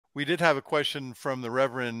we did have a question from the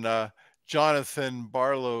Reverend Jonathan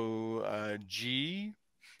Barlow G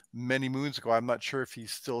many moons ago. I'm not sure if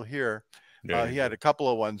he's still here. Yeah, he had a couple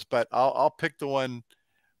of ones, but I'll pick the one.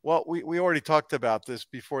 Well, we already talked about this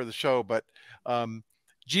before the show, but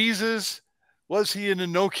Jesus, was he an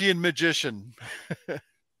Enochian magician?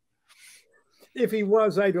 If he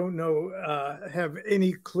was, I don't know, have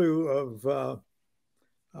any clue of,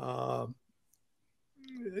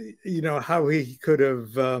 you know, how he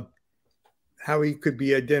could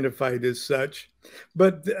be identified as such.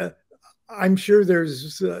 But I'm sure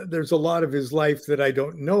there's a lot of his life that I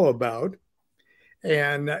don't know about.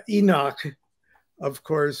 And Enoch, of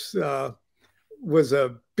course, was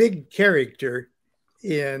a big character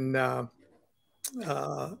in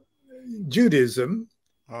Judaism.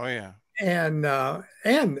 Oh yeah,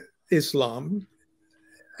 and Islam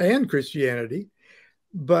and Christianity,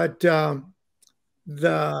 but the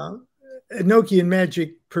Enochian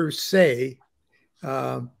magic per se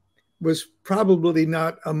was probably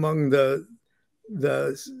not among the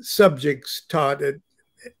subjects taught at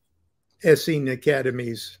Essene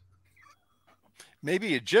academies.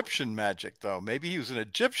 Maybe Egyptian magic, though. Maybe he was an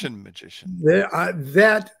Egyptian magician.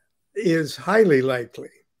 That is highly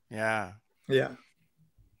likely. Yeah. Yeah.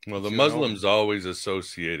 Well, the Muslims always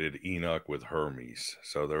associated Enoch with Hermes,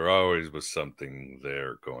 so there always was something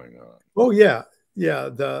there going on. Oh yeah, yeah.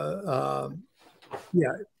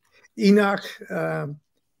 Enoch.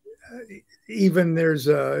 Even there's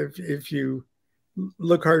if you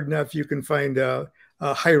look hard enough, you can find a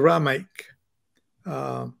Hiramic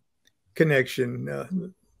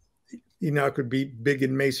connection. Enoch would be big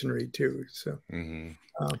in masonry too. So.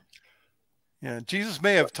 Yeah, Jesus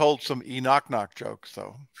may have told some Enoch jokes,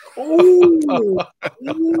 though. Oh,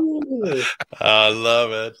 I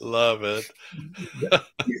love it. Love it.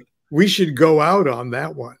 We should go out on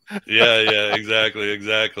that one. Yeah,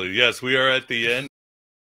 exactly. Yes, we are at the end.